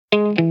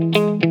Welcome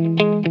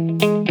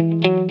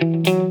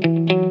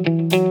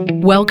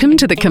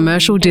to the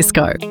Commercial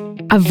Disco,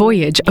 a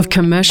voyage of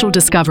commercial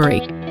discovery.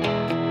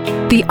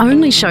 The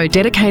only show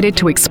dedicated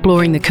to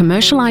exploring the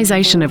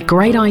commercialisation of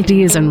great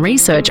ideas and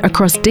research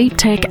across deep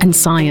tech and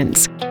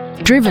science,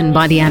 driven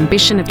by the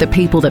ambition of the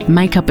people that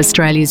make up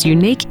Australia's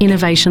unique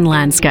innovation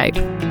landscape.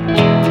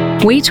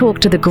 We talk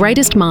to the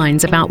greatest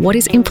minds about what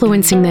is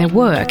influencing their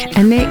work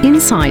and their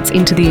insights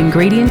into the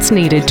ingredients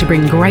needed to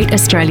bring great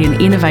Australian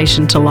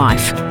innovation to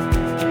life.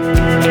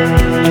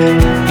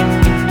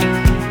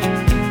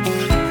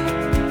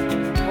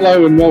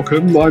 Hello and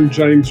welcome. I'm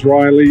James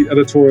Riley,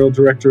 Editorial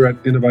Director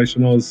at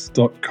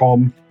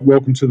innovationoz.com.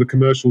 Welcome to the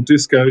Commercial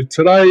Disco.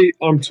 Today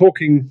I'm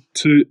talking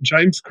to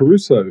James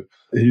Carouso.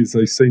 He's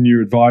a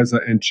Senior Advisor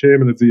and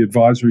Chairman of the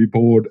Advisory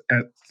Board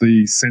at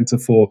the Centre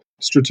for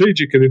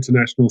Strategic and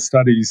International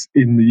Studies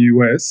in the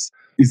US.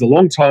 He's a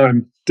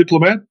long-time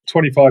diplomat,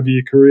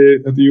 25-year career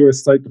at the US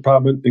State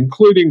Department,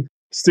 including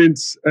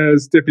stints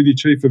as Deputy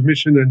Chief of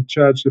Mission and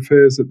Chargé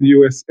d'Affaires at the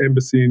US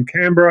Embassy in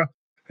Canberra,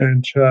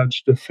 and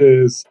Chargé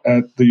d'Affaires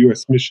at the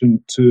US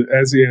Mission to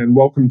ASEAN.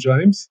 Welcome,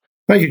 James.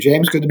 Thank you,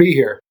 James. Good to be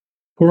here.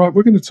 All right,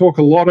 we're going to talk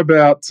a lot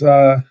about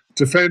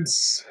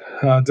defence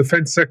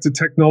sector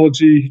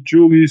technology,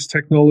 dual-use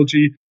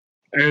technology,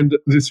 and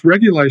this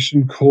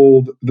regulation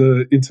called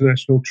the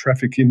International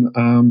Traffic in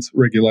Arms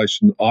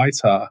Regulation,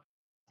 ITAR.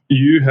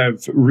 You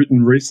have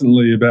written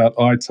recently about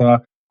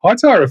ITAR.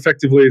 ITAR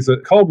effectively is a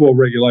Cold War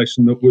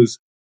regulation that was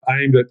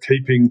aimed at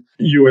keeping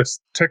US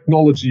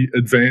technology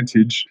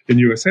advantage in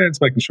US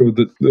hands, making sure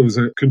that there was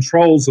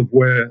controls of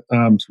where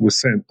arms were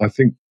sent. I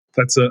think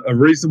that's a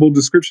reasonable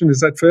description.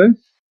 Is that fair?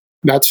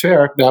 That's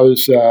fair. That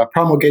was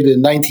promulgated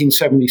in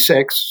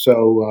 1976,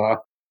 so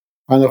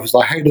I don't know if it was the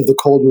height of the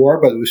Cold War,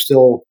 but it was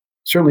still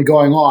certainly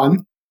going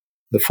on.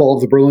 The fall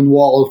of the Berlin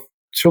Wall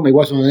certainly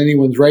wasn't on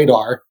anyone's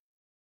radar.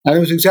 And it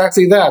was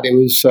exactly that. It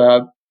was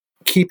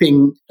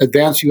keeping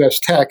advanced US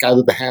tech out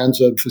of the hands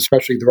of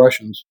especially the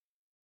Russians.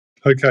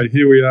 Okay,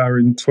 here we are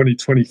in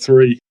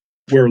 2023.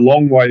 We're a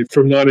long way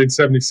from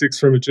 1976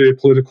 from a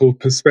geopolitical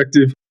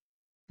perspective.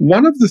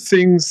 One of the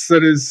things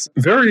that is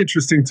very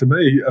interesting to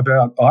me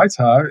about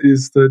ITAR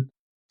is that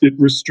it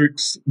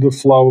restricts the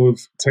flow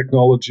of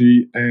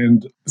technology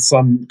and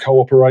some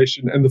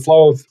cooperation and the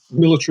flow of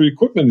military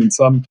equipment in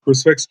some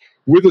respects.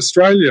 With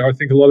Australia, I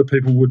think a lot of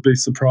people would be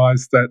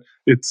surprised that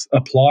it's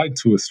applied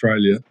to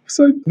Australia.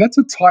 So that's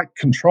a tight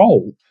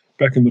control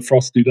back in the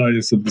frosty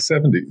days of the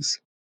 70s.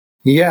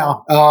 Yeah.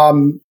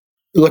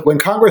 Look, when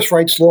Congress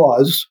writes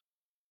laws,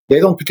 they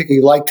don't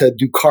particularly like to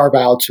do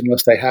carve-outs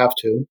unless they have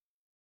to.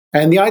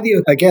 And the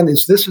idea, again,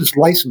 is this is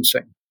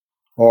licensing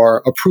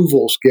or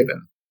approvals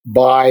given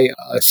by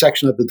a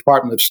section of the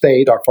Department of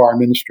State, our foreign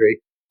ministry.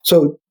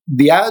 So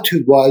the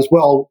attitude was,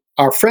 well,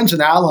 our friends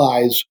and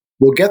allies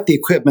will get the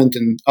equipment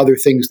and other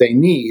things they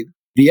need.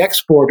 The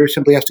exporter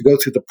simply has to go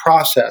through the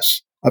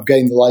process of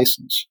getting the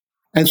license.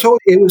 And so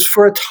it was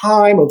for a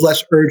time of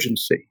less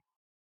urgency.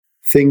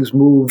 Things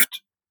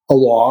moved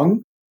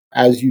along.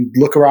 As you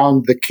look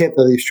around the kit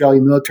that the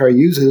Australian military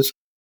uses,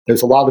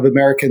 there's a lot of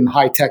American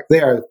high-tech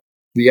there.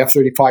 The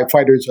F-35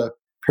 fighter is a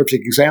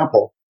perfect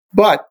example.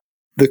 But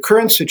the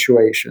current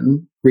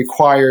situation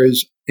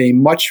requires a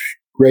much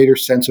greater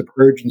sense of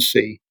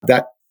urgency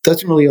that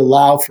doesn't really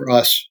allow for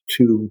us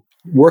to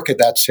work at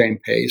that same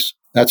pace.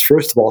 That's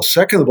first of all.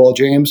 Second of all,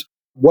 James,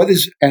 what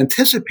is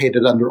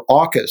anticipated under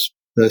AUKUS,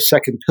 the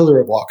second pillar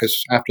of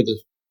AUKUS, after the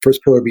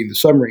first pillar being the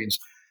submarines,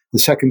 the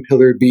second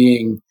pillar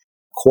being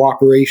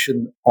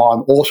cooperation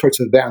on all sorts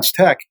of advanced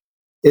tech,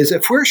 is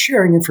if we're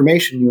sharing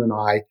information, you and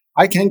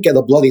I can't get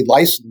a bloody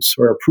license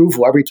or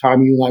approval every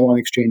time you and I want to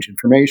exchange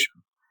information.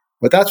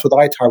 But that's what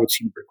ITAR would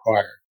seem to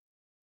require.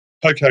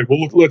 Okay, well,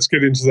 look, let's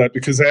get into that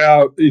because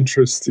our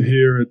interest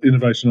here at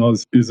Innovation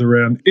Oz is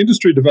around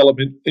industry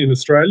development in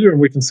Australia, and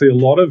we can see a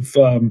lot of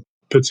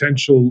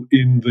potential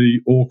in the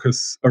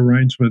AUKUS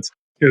arrangements.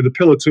 You know, the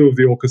Pillar 2 of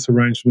the AUKUS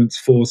arrangements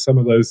for some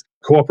of those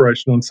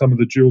cooperation on some of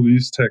the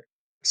dual-use tech.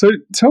 So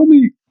tell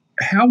me,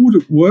 how would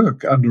it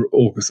work under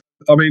AUKUS?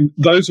 I mean,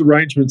 those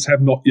arrangements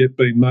have not yet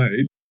been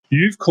made.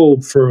 You've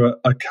called for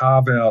a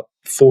carve-out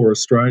for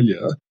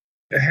Australia.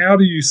 How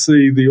do you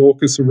see the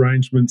AUKUS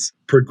arrangements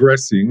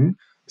progressing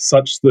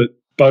such that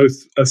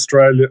both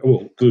Australia,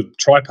 well, the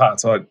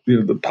tripartite,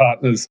 the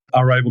partners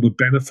are able to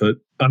benefit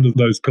under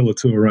those Pillar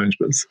 2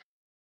 arrangements?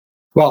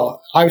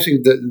 Well, obviously,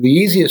 the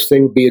easiest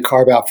thing would be a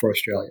carve-out for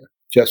Australia.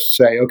 Just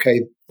say,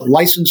 okay,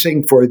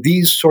 licensing for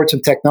these sorts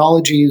of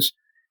technologies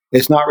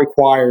is not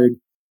required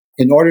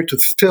in order to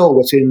fulfill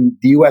what's in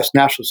the U.S.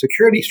 national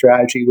security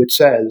strategy, which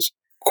says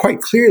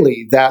quite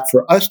clearly that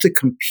for us to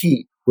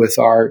compete with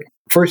our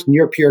first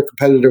near-peer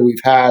competitor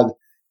we've had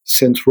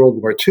since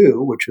World War II,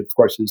 which of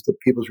course is the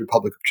People's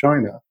Republic of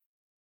China,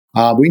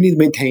 we need to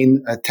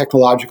maintain a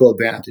technological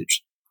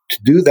advantage.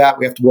 To do that,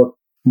 we have to work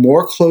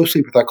more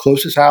closely with our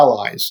closest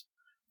allies,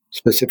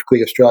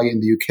 specifically Australia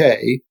and the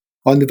UK,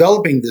 on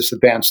developing this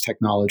advanced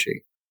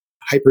technology,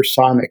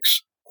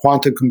 hypersonics,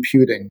 quantum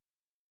computing,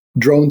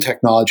 drone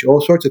technology,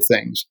 all sorts of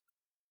things,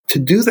 To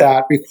do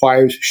that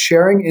requires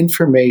sharing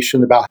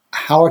information about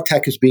how our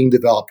tech is being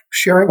developed,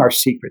 sharing our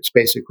secrets,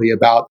 basically,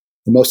 about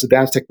the most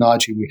advanced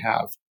technology we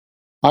have.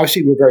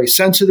 Obviously, we're very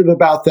sensitive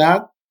about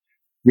that.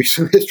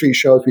 Recent history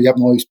shows we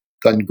haven't always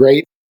done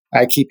great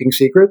at keeping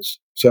secrets,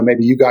 so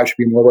maybe you guys should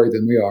be more worried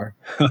than we are.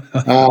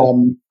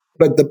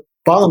 But the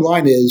bottom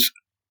line is,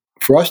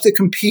 for us to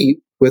compete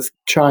with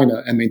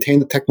China and maintain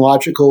the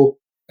technological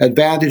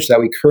advantage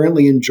that we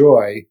currently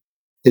enjoy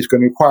is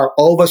going to require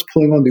all of us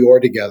pulling on the oar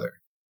together,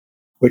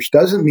 which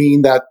doesn't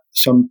mean that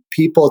some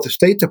people at the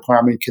State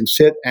Department can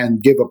sit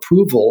and give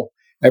approval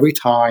every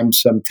time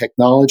some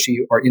technology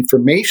or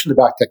information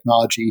about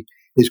technology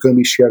is going to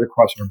be shared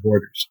across our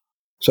borders.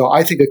 So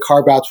I think a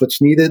carve-out's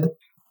what's needed,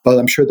 but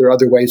I'm sure there are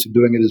other ways of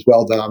doing it as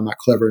well that I'm not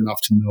clever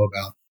enough to know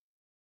about.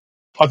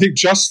 I think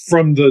just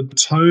from the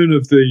tone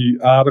of the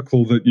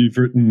article that you've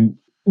written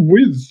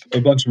with a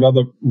bunch of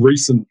other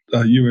recent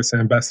US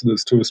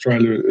ambassadors to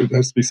Australia, it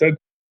has to be said,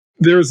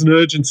 there is an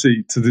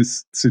urgency to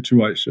this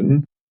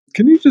situation.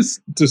 Can you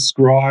just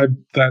describe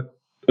that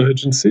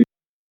urgency?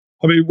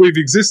 I mean, we've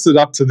existed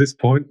up to this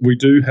point. We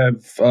do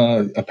have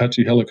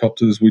Apache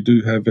helicopters. We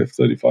do have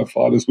F-35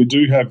 fighters. We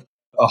do have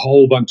a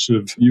whole bunch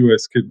of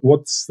US kit.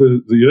 What's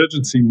the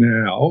urgency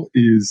now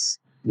is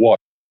what?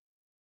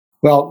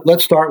 Well,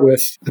 let's start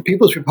with the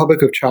People's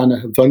Republic of China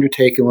have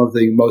undertaken one of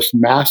the most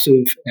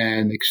massive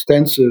and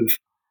extensive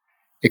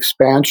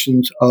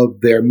expansions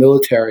of their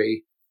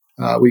military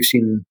we've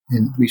seen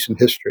in recent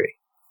history.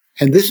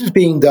 And this is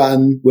being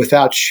done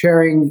without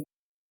sharing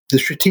the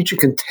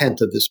strategic intent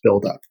of this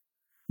buildup.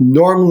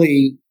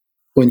 Normally,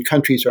 when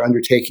countries are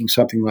undertaking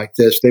something like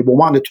this, they will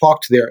want to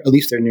talk to at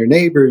least their near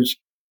neighbors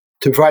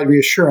to provide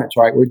reassurance,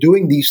 right? We're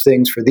doing these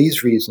things for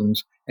these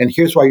reasons, and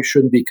here's why you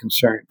shouldn't be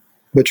concerned.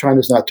 But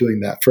China's not doing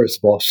that, first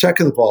of all.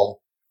 Second of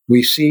all,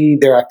 we see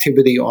their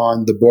activity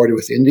on the border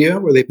with India,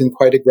 where they've been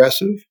quite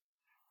aggressive.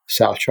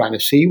 South China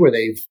Sea, where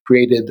they've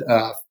created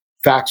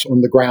facts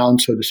on the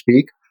ground, so to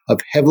speak, of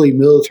heavily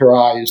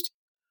militarized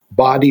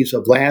bodies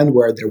of land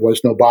where there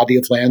was no body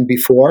of land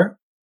before,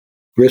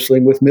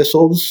 bristling with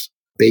missiles,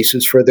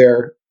 bases for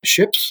their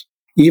ships,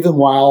 even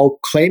while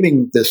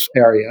claiming this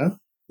area,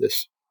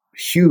 this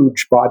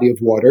huge body of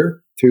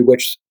water through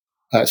which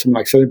something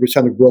like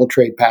 70% of world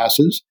trade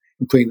passes,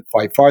 including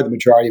by far the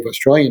majority of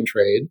Australian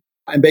trade,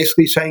 and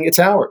basically saying it's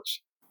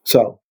ours.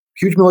 So,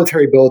 huge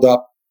military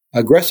buildup,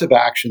 aggressive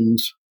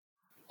actions.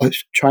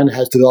 China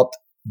has developed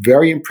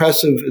very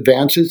impressive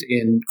advances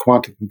in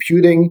quantum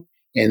computing,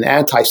 in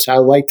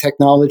anti-satellite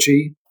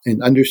technology,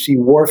 in undersea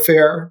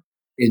warfare,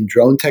 in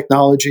drone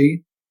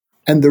technology.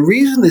 And the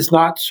reason is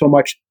not so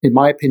much, in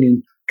my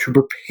opinion, to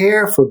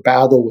prepare for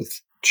battle with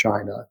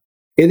China.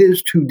 It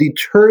is to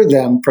deter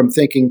them from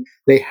thinking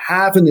they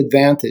have an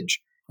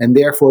advantage, and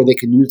therefore they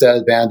can use that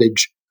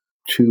advantage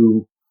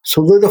to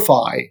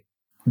solidify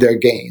their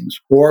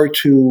gains or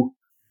to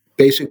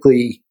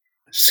basically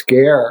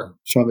scare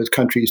some of its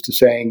countries to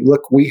saying,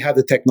 look, we have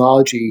the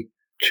technology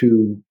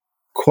to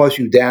cause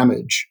you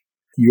damage.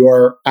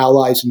 Your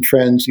allies and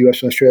friends,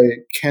 US and Australia,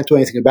 can't do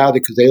anything about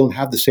it because they don't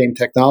have the same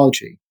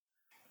technology.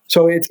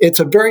 So it's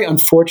a very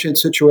unfortunate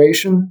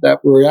situation that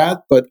we're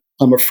at, but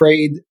I'm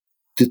afraid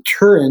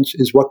deterrence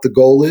is what the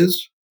goal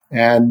is.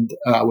 And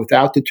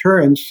without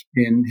deterrence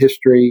in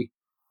history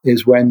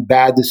is when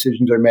bad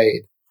decisions are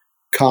made,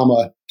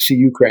 see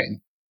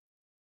Ukraine.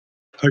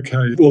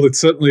 Okay, well, it's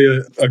certainly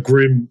a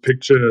grim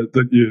picture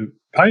that you're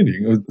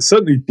painting,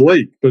 certainly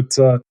bleak, but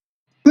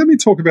let me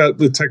talk about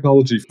the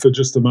technology for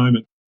just a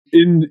moment.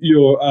 In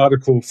your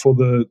article for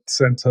the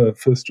Centre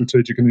for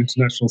Strategic and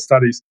International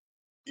Studies,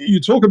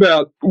 you talk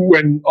about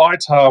when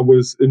ITAR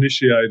was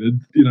initiated,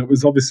 it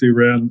was obviously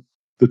around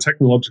the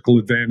technological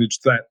advantage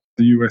that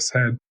the US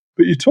had.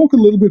 But you talk a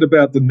little bit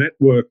about the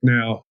network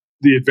now,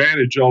 the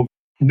advantage of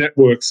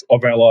networks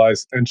of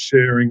allies and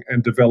sharing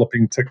and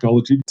developing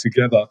technology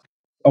together.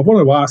 I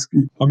want to ask,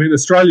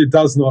 Australia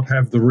does not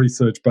have the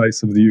research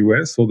base of the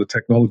US or the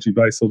technology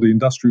base or the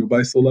industrial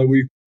base, although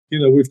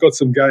we've got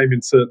some game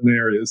in certain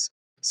areas.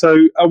 So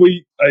are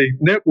we a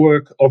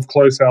network of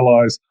close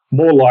allies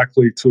more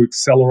likely to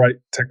accelerate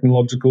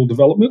technological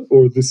development,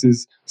 or this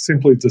is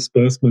simply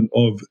disbursement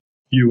of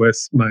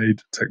US-made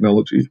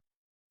technology?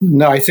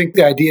 No, I think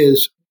the idea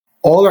is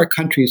all our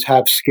countries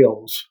have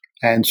skills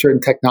and certain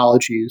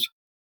technologies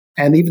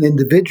and even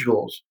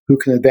individuals who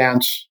can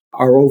advance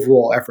our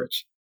overall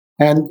efforts.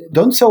 And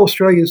don't sell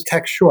Australia's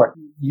tech short.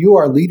 You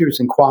are leaders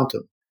in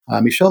quantum.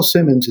 Michelle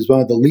Simmons is one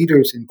of the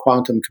leaders in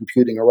quantum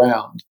computing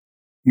around.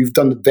 You've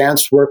done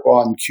advanced work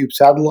on cube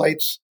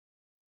satellites,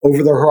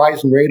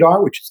 over-the-horizon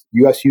radar, which the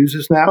U.S.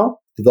 uses now,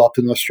 developed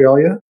in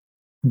Australia.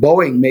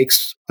 Boeing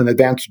makes an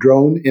advanced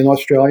drone in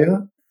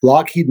Australia.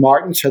 Lockheed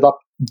Martin set up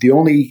the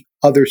only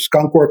other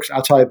skunk works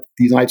outside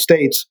the United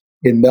States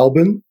in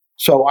Melbourne.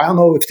 So I don't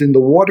know if it's in the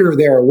water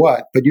there or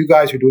what, but you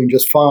guys are doing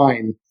just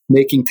fine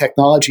making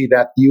technology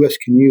that the U.S.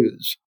 can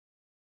use.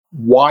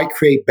 Why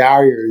create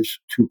barriers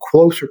to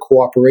closer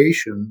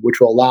cooperation, which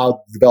will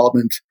allow the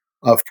development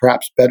of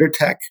perhaps better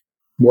tech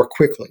more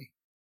quickly?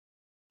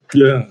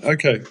 Yeah,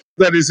 okay.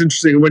 That is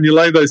interesting. When you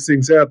lay those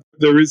things out,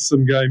 there is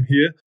some game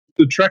here.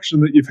 The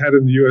traction that you've had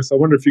in the US, I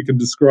wonder if you can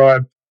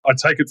describe, I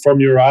take it from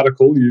your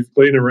article, you've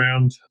been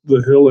around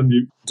the Hill and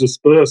you've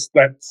dispersed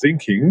that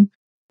thinking.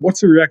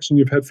 What's the reaction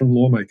you've had from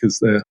lawmakers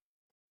there?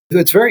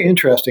 It's very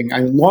interesting.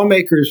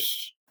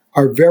 Lawmakers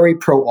are very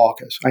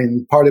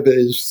pro-AUKUS. Part of it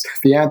is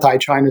the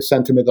anti-China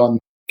sentiment on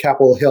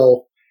Capitol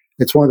Hill.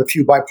 It's one of the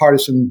few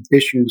bipartisan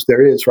issues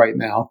there is right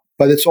now.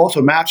 But it's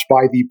also matched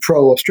by the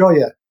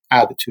pro-Australia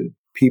attitude.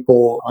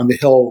 People on the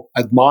Hill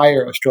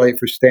admire Australia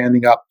for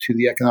standing up to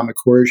the economic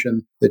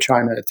coercion that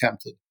China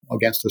attempted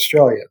against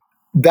Australia.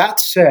 That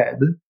said,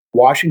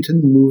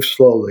 Washington moves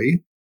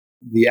slowly.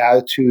 The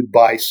attitude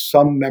by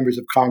some members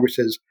of Congress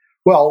is,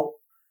 well,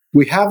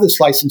 we have this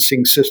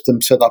licensing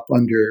system set up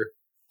under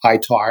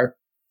ITAR,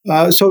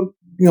 so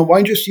why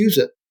don't you just use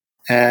it?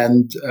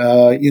 And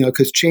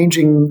because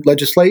changing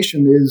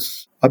legislation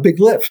is a big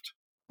lift.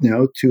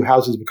 Two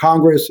houses of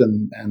Congress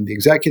and the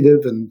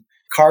executive, and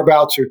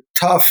carve-outs are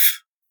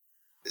tough.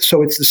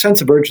 So it's the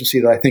sense of urgency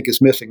that I think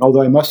is missing.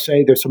 Although I must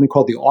say there's something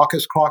called the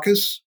AUKUS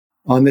caucus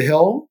on the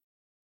Hill.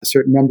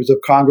 Certain members of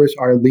Congress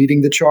are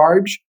leading the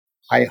charge.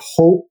 I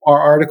hope our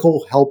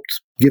article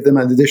helped give them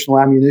an additional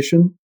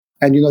ammunition.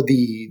 And,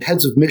 the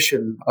heads of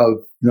mission of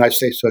the United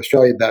States to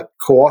Australia that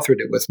co-authored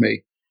it with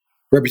me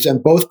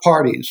represent both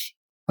parties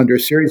under a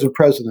series of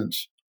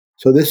presidents.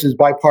 So this is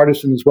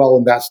bipartisan as well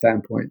in that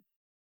standpoint.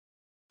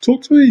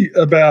 Talk to me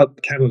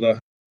about Canada,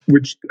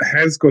 which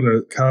has got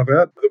a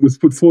carve-out that was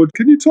put forward.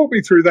 Can you talk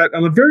me through that?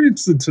 And I'm very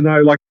interested to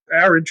know,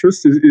 our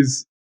interest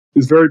is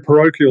very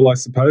parochial, I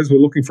suppose. We're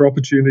looking for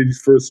opportunities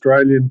for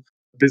Australian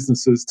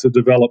businesses to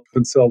develop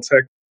and sell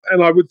tech.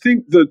 And I would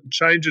think that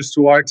changes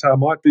to ITAR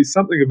might be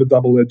something of a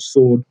double-edged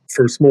sword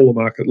for a smaller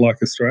market like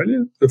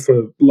Australia,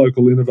 for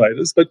local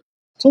innovators. But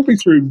talk me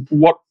through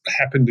what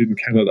happened in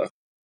Canada.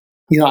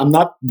 I'm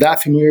not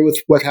that familiar with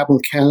what happened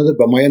with Canada,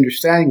 but my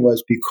understanding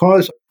was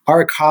because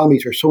our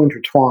economies are so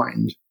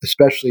intertwined,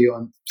 especially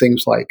on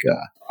things like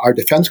our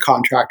defense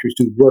contractors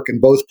do work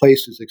in both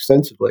places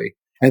extensively,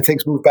 and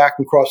things move back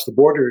and across the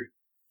border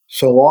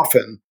so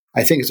often.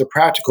 I think as a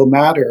practical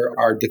matter,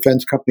 our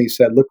defense companies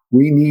said, look,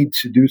 we need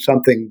to do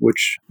something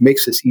which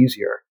makes this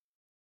easier.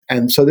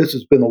 And so this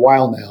has been a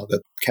while now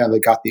that Canada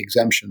got the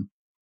exemption.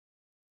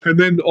 And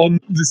then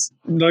on this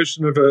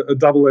notion of a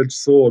double-edged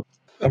sword,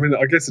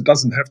 I guess it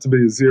doesn't have to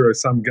be a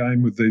zero-sum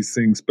game with these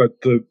things,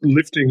 but the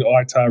lifting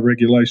ITAR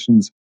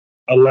regulations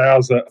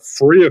allows a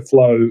freer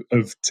flow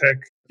of tech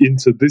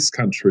into this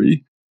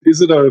country. Is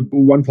it a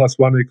 1 +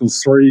 1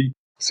 = 3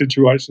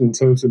 situation in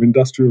terms of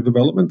industrial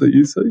development that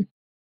you see?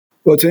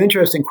 Well, it's an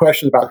interesting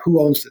question about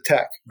who owns the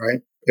tech, right?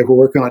 If we're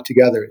working on it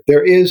together.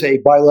 There is a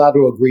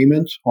bilateral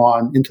agreement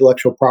on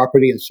intellectual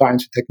property and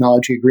science and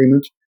technology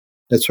agreement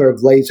that sort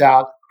of lays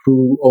out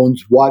who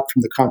owns what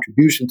from the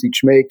contributions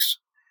each makes.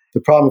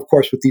 The problem, of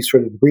course, with these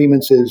sort of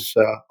agreements is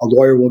a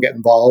lawyer will get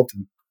involved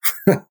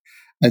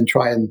and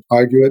try and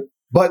argue it.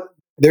 But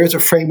there is a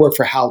framework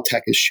for how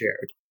tech is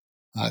shared.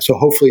 So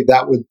hopefully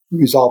that would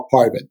resolve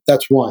part of it.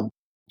 That's one.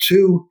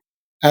 Two,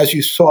 as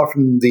you saw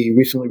from the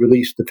recently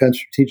released Defense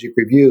Strategic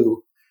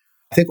Review,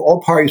 I think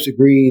all parties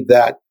agree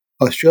that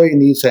Australia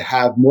needs to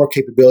have more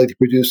capability to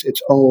produce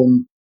its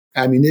own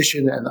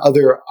ammunition and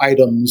other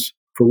items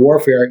for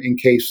warfare in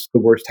case the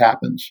worst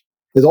happens.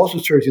 It also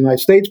serves the United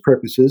States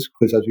purposes,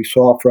 because as we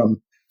saw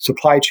from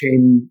supply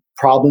chain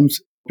problems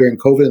during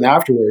COVID and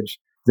afterwards,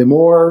 the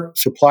more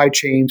supply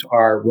chains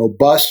are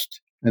robust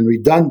and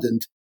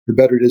redundant, the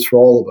better it is for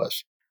all of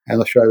us.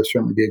 And Australia would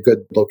certainly be a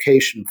good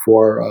location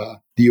for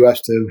the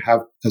U.S. to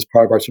have as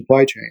part of our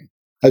supply chain,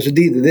 as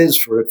indeed it is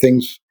for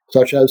things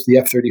such as the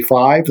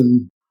F-35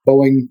 and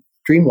Boeing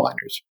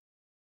Dreamliners.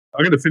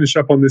 I'm going to finish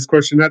up on this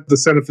question. At the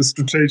Centre for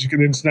Strategic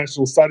and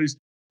International Studies,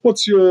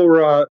 what's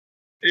your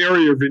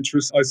area of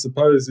interest, I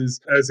suppose, is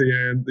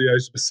ASEAN, the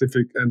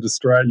Asia-Pacific and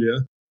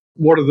Australia.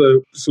 What are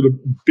the sort of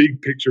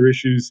big picture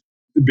issues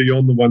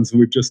beyond the ones that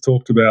we've just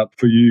talked about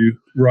for you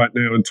right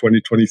now in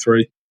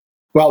 2023?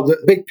 Well, the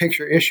big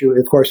picture issue,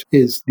 of course,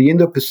 is the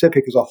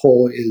Indo-Pacific as a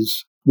whole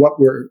is what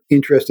we're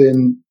interested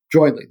in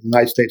jointly, the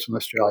United States and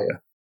Australia,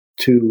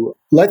 to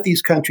let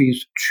these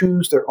countries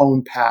choose their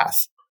own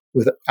path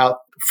without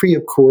free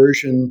of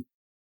coercion.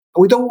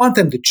 We don't want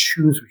them to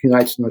choose with the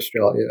United States and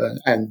Australia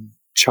and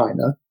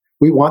China.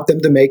 We want them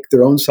to make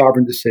their own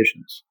sovereign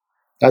decisions.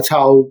 That's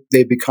how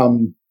they've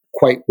become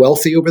quite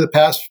wealthy over the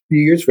past few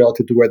years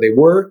relative to where they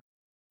were.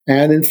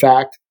 And in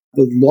fact,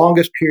 the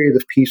longest period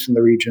of peace in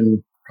the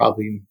region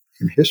probably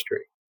in history.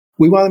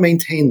 We want to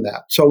maintain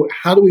that. So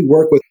how do we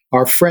work with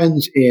our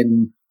friends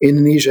in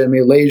Indonesia and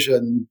Malaysia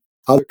and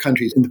other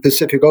countries in the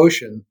Pacific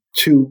Ocean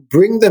to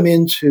bring them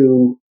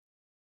into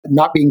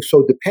not being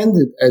so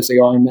dependent as they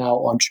are now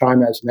on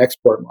China as an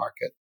export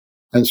market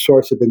and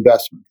source of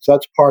investment? So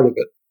that's part of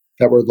it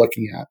that we're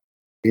looking at.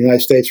 The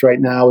United States right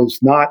now is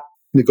not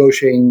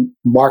negotiating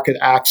market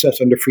access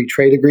under free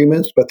trade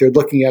agreements, but they're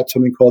looking at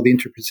something called the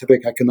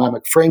Inter-Pacific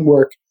Economic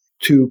Framework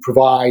to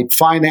provide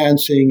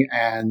financing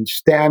and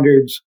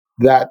standards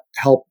that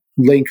help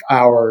link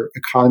our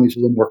economies a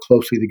little more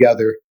closely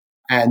together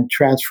and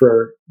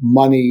transfer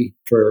money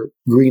for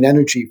green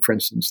energy, for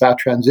instance, that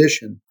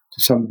transition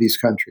to some of these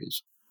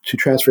countries, to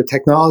transfer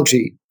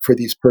technology for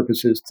these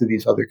purposes to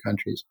these other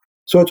countries.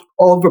 So it's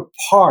all of a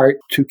part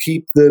to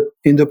keep the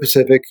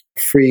Indo-Pacific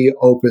free,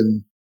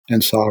 open,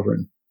 and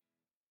sovereign.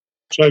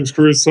 James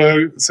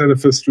Carouso, Centre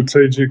for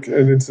Strategic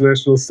and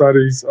International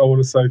Studies, I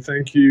want to say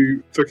thank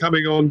you for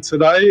coming on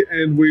today,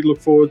 and we look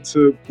forward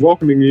to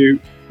welcoming you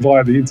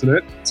via the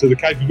internet to the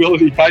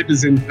Capability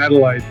Papers in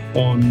Adelaide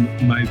on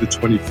May the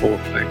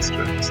 24th. Thanks,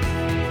 James.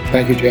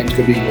 Thank you, James.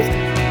 Good being with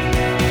you.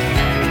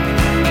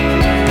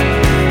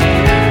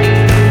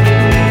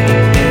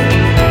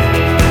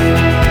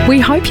 We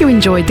hope you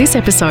enjoyed this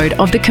episode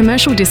of the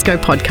Commercial Disco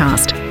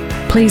podcast.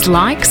 Please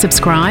like,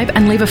 subscribe,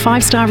 and leave a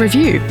 5-star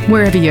review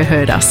wherever you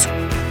heard us.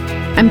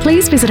 And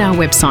please visit our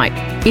website,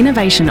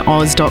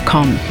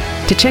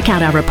 innovationoz.com, to check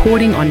out our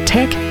reporting on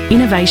tech,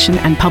 innovation,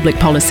 and public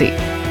policy.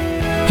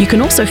 You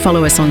can also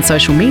follow us on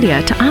social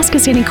media to ask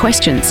us any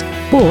questions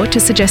or to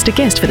suggest a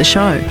guest for the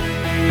show.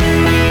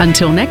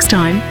 Until next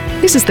time,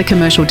 this is the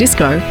Commercial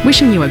Disco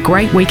wishing you a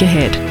great week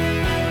ahead.